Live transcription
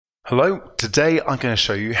Hello, today I'm going to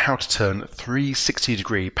show you how to turn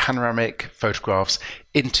 360-degree panoramic photographs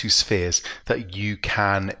into spheres that you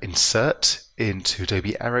can insert into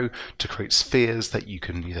Adobe Aero to create spheres that you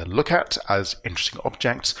can either look at as interesting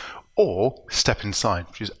objects or step inside,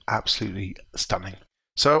 which is absolutely stunning.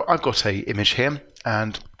 So I've got an image here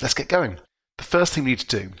and let's get going. The first thing we need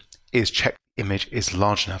to do is check the image is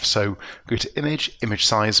large enough. So go to image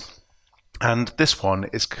size. And this one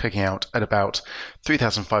is clicking out at about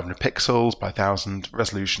 3,500 pixels by 1,000,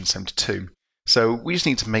 resolution 72. So we just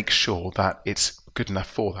need to make sure that it's good enough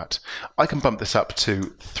for that. I can bump this up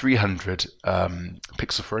to 300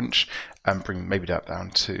 pixels per inch and bring maybe that down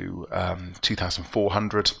to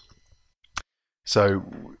 2,400. So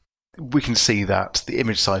we can see that the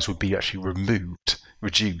image size would be actually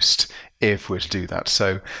reduced if we were to do that.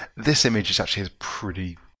 So this image is actually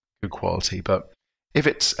pretty good quality, but if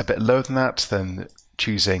it's a bit lower than that, then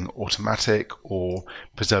choosing automatic or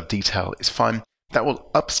preserve detail is fine. That will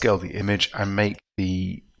upscale the image and make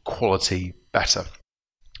the quality better,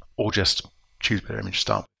 or just choose a better image to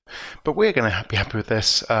start with. But we're going to be happy with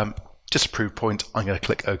this. Just a proof point, I'm going to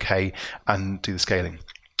click OK and do the scaling.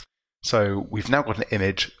 So we've now got an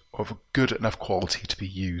image of good enough quality to be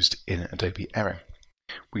used in Adobe Aero.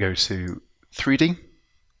 We go to 3D,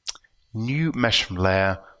 New Mesh from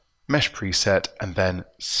Layer, Mesh Preset, and then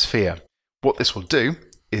Sphere. What this will do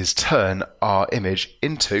is turn our image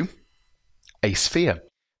into a sphere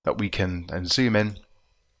that we can then zoom in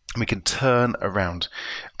and we can turn around.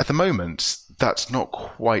 At the moment, that's not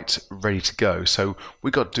quite ready to go, so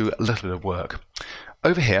we've got to do a little bit of work.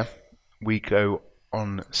 Over here, we go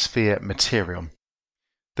on Sphere Material.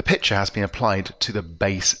 The picture has been applied to the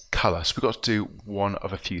base color, so we've got to do one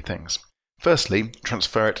of a few things. Firstly,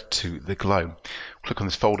 transfer it to the glow. Click on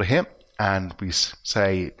this folder here and we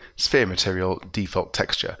say Sphere Material Default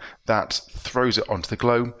Texture. That throws it onto the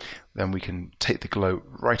glow. Then we can take the glow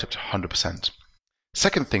right up to 100%.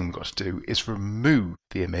 Second thing we've got to do is remove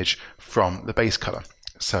the image from the base color.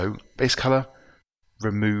 So base color,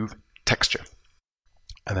 remove texture.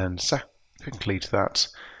 And then secondly to that,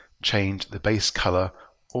 change the base color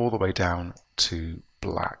all the way down to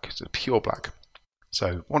black, to pure black.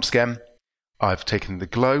 So once again, I've taken the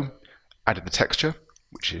glow, added the texture,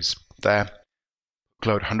 which is there,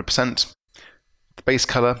 glow at 100%. The base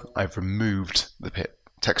color, I've removed the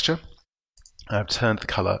texture, and I've turned the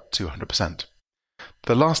color to 100%.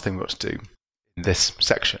 The last thing we've got to do in this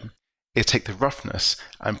section is take the roughness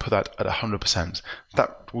and put that at 100%.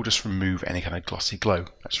 That will just remove any kind of glossy glow.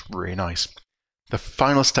 That's really nice. The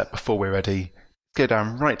final step before we're ready, go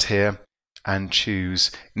down right here and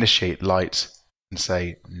choose Initiate Light and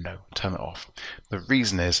say no, turn it off. The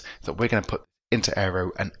reason is that we're going to put into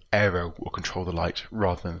Aero and Aero will control the light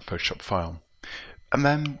rather than the Photoshop file. And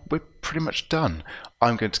then we're pretty much done.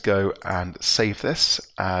 I'm going to go and save this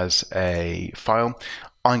as a file.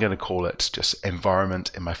 I'm going to call it just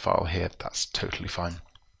environment in my file here. That's totally fine.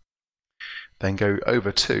 Then go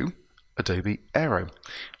over to Adobe Aero.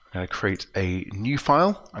 I'm going to create a new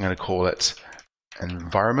file. I'm going to call it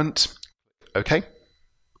environment. OK.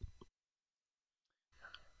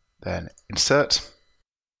 Then insert,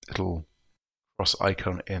 little cross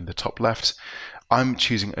icon in the top left. I'm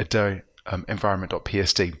choosing Adobe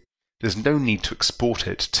environment.psd. There's no need to export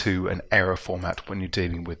it to an Aero format when you're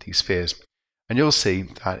dealing with these spheres. And you'll see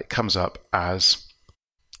that it comes up as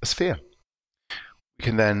a sphere. We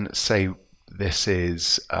can then say this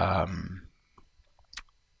is, well,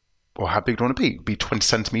 how big do you want to be? Be 20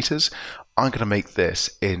 centimeters. I'm going to make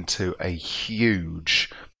this into a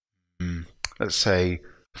huge, let's say,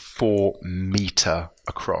 4 meter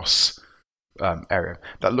across area.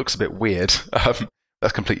 That looks a bit weird.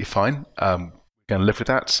 That's completely fine. We're going to live with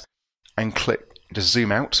that and click to zoom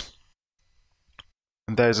out.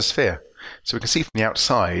 And there's a sphere. So we can see from the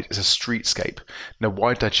outside it's a streetscape. Now,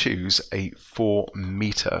 why did I choose a 4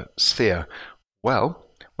 meter sphere? Well,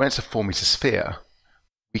 when it's a 4 meter sphere,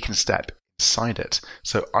 we can step inside it.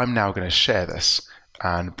 So I'm now going to share this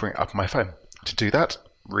and bring it up on my phone. To do that,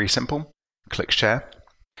 really simple. Click share.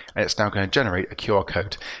 And it's now going to generate a QR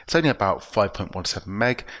code. It's only about 5.17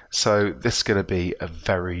 meg, so this is going to be a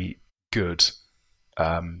very good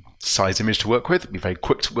size image to work with. It'll be very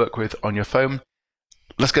quick to work with on your phone.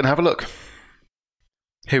 Let's go and have a look.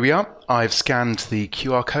 Here we are. I've scanned the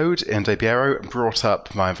QR code in Adobe Aero and brought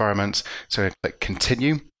up my environment. So I'm going to click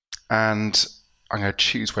continue, and I'm going to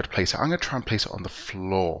choose where to place it. I'm going to try and place it on the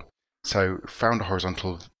floor. So found a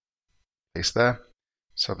horizontal place there.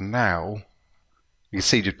 So now you can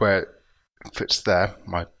see just where it fits there.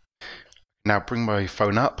 Now bring my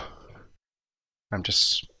phone up. I'm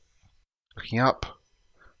just looking up,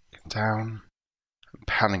 down,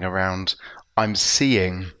 panning around, I'm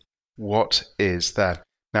seeing what is there.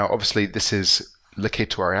 Now, obviously, this is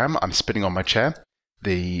located where I am. I'm spinning on my chair.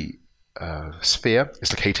 The sphere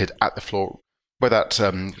is located at the floor. Where that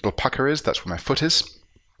little pucker is, that's where my foot is.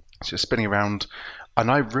 So it's spinning around, and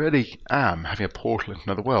I really am having a portal into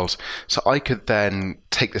another world. So I could then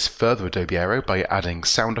take this further with Adobe Aero by adding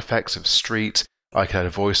sound effects of street. I can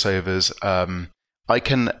add voiceovers. I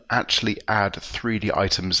can actually add 3D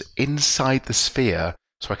items inside the sphere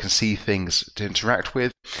so I can see things to interact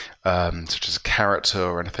with, such as a character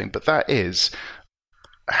or anything. But that is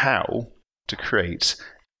how to create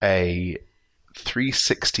a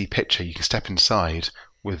 360 picture you can step inside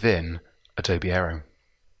within Adobe Aero.